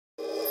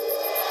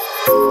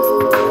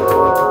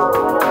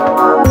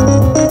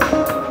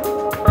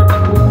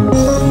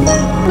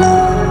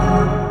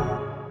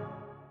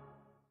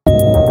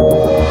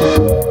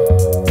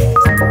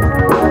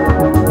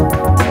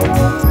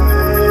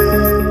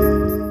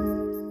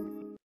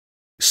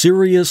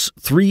SIRIUS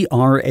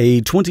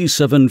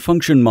 3RA27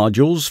 function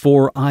modules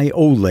for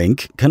I/O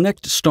link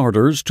connect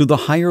starters to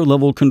the higher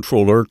level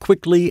controller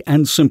quickly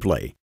and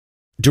simply.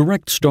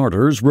 Direct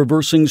starters,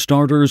 reversing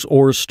starters,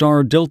 or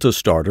star delta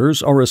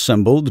starters are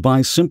assembled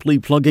by simply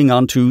plugging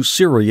onto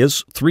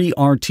SIRIUS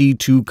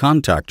 3RT2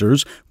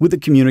 contactors with a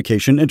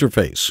communication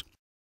interface.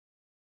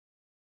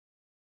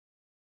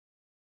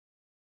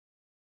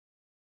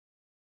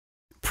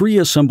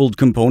 Pre-assembled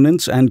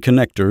components and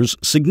connectors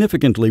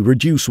significantly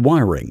reduce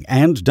wiring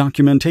and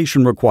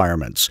documentation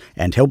requirements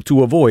and help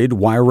to avoid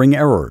wiring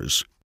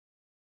errors.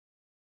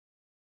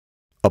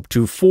 Up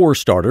to 4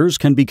 starters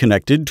can be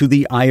connected to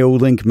the I/O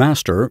link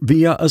master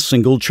via a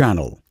single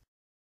channel.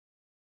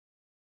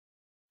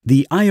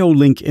 The I/O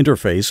link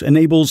interface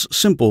enables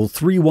simple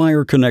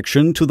 3-wire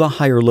connection to the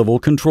higher-level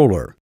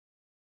controller.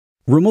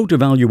 Remote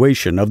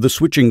evaluation of the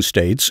switching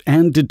states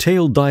and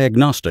detailed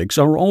diagnostics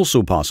are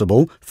also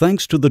possible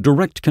thanks to the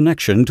direct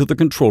connection to the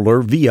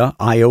controller via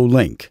I/O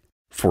link.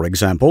 For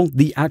example,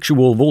 the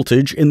actual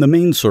voltage in the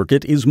main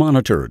circuit is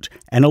monitored.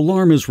 An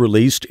alarm is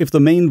released if the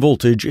main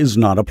voltage is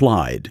not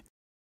applied.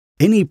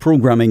 Any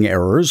programming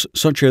errors,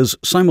 such as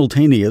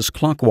simultaneous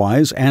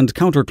clockwise and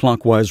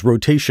counterclockwise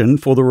rotation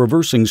for the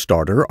reversing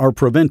starter, are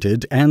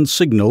prevented and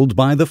signaled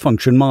by the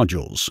function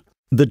modules.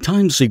 The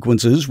time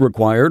sequences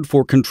required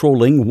for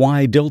controlling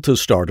Y-delta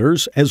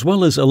starters, as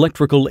well as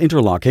electrical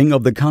interlocking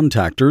of the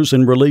contactors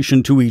in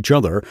relation to each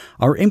other,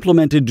 are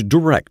implemented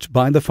direct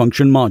by the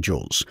function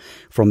modules.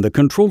 From the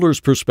controller's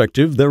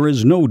perspective, there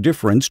is no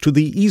difference to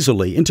the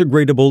easily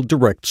integratable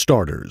direct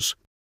starters.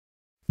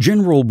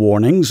 General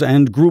warnings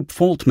and group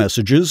fault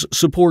messages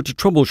support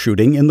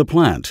troubleshooting in the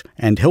plant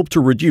and help to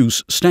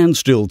reduce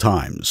standstill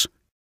times.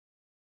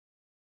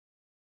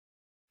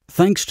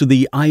 Thanks to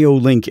the I/O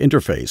link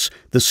interface,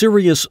 the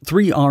SIRIUS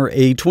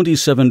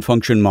 3RA27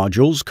 function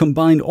modules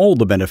combine all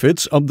the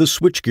benefits of the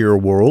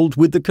switchgear world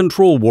with the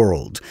control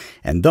world,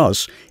 and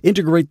thus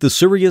integrate the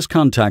SIRIUS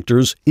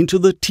contactors into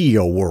the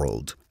TIO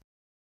world.